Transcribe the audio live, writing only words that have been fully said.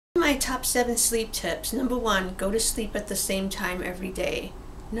my top 7 sleep tips. Number 1, go to sleep at the same time every day.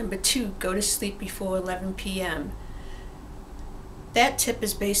 Number 2, go to sleep before 11 p.m. That tip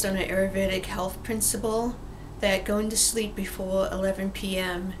is based on an Ayurvedic health principle that going to sleep before 11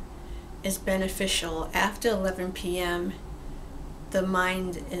 p.m. is beneficial. After 11 p.m. the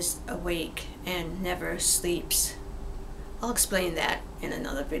mind is awake and never sleeps. I'll explain that in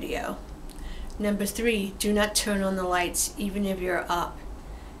another video. Number 3, do not turn on the lights even if you're up.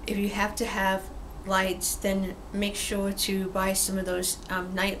 If you have to have lights, then make sure to buy some of those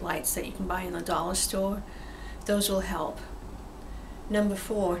night lights that you can buy in the dollar store. Those will help. Number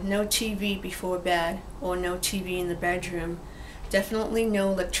 4, no TV before bed or no TV in the bedroom. Definitely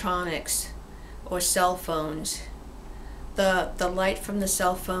no electronics or cell phones. The light from the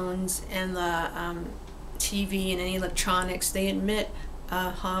cell phones and the TV and any electronics, they emit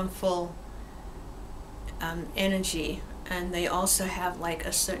harmful energy, and they also have like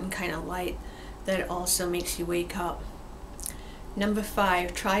a certain kind of light that also makes you wake up. Number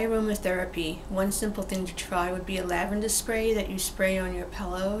 5, try aromatherapy. One simple thing to try would be a lavender spray that you spray on your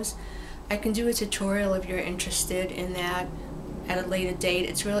pillows. I can do a tutorial if you're interested in that at a later date.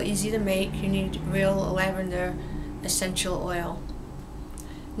 It's real easy to make. You need real lavender essential oil.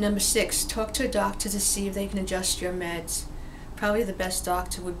 Number 6, talk to a doctor to see if they can adjust your meds. Probably the best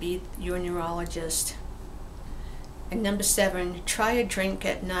doctor would be your neurologist. And number 7, try a drink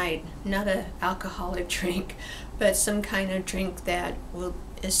at night. Not an alcoholic drink, but some kind of drink that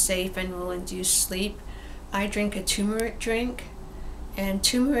is safe and will induce sleep. I drink a turmeric drink, and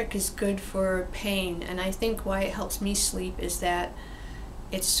turmeric is good for pain, and I think why it helps me sleep is that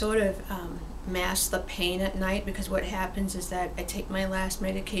it sort of masks the pain at night, because what happens is that I take my last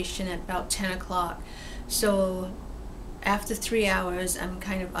medication at about 10 o'clock. So after 3 hours I'm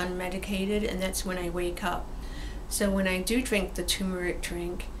kind of unmedicated, and that's when I wake up. So when I do drink the turmeric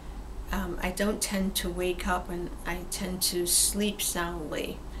drink, I don't tend to wake up, and I tend to sleep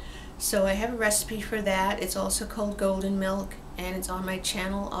soundly. So I have a recipe for that. It's also called golden milk, and it's on my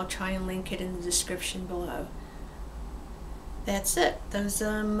channel. I'll try and link it in the description below. That's it. Those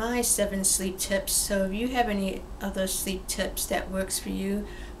are my 7 sleep tips. So if you have any other sleep tips that works for you,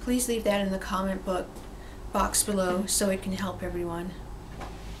 please leave that in the comment box below so it can help everyone.